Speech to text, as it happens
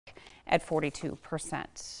at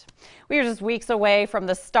 42%. We are just weeks away from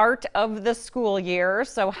the start of the school year,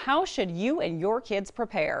 so how should you and your kids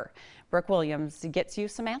prepare? Brooke Williams gets you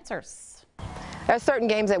some answers. There are certain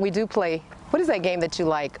games that we do play. What is that game that you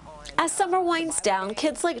like? As summer winds down,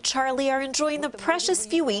 kids like Charlie are enjoying the precious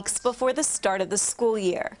few weeks before the start of the school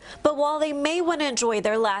year. But while they may want to enjoy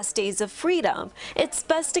their last days of freedom, it's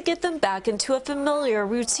best to get them back into a familiar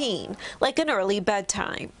routine, like an early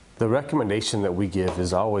bedtime. The recommendation that we give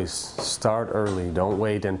is always start early. Don't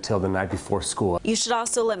wait until the night before school. You should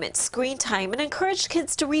also limit screen time and encourage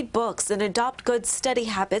kids to read books and adopt good study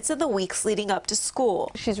habits in the weeks leading up to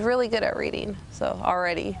school. She's really good at reading,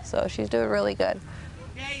 already, so she's doing really good.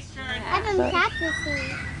 I've been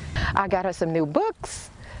practicing. I got her some new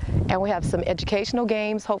books, and we have some educational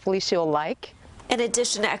games hopefully she'll like. In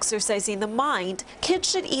addition to exercising the mind,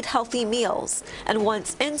 kids should eat healthy meals. And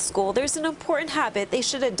once in school, there's an important habit they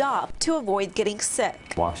should adopt to avoid getting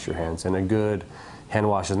sick. Wash your hands, and a good hand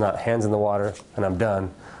wash is not hands in the water and I'm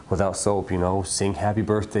done without soap, sing happy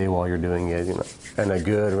birthday while you're doing it, and a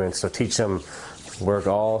good rinse. So teach them work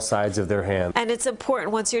all sides of their hand. And it's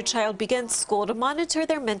important once your child begins school to monitor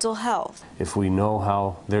their mental health. If we know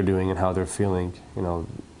how they're doing and how they're feeling,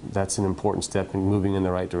 that's an important step in moving in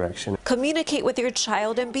the right direction. Communicate with your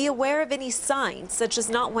child and be aware of any signs, such as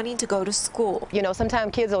not wanting to go to school.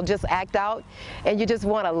 Sometimes kids will just act out and you just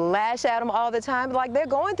want to lash at them all the time. Like, they're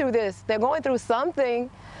going through this, they're going through something.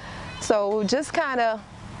 So just kind of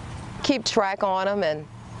keep track on them and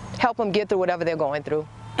help them get through whatever they're going through.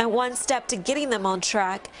 And one step to getting them on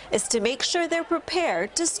track is to make sure they're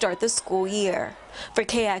prepared to start the school year. For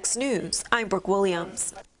KX News, I'm Brooke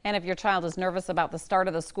Williams. And if your child is nervous about the start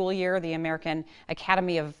of the school year, the American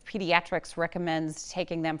Academy of Pediatrics recommends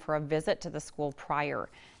taking them for a visit to the school prior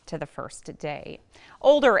to the first day.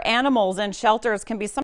 Older animals in shelters can be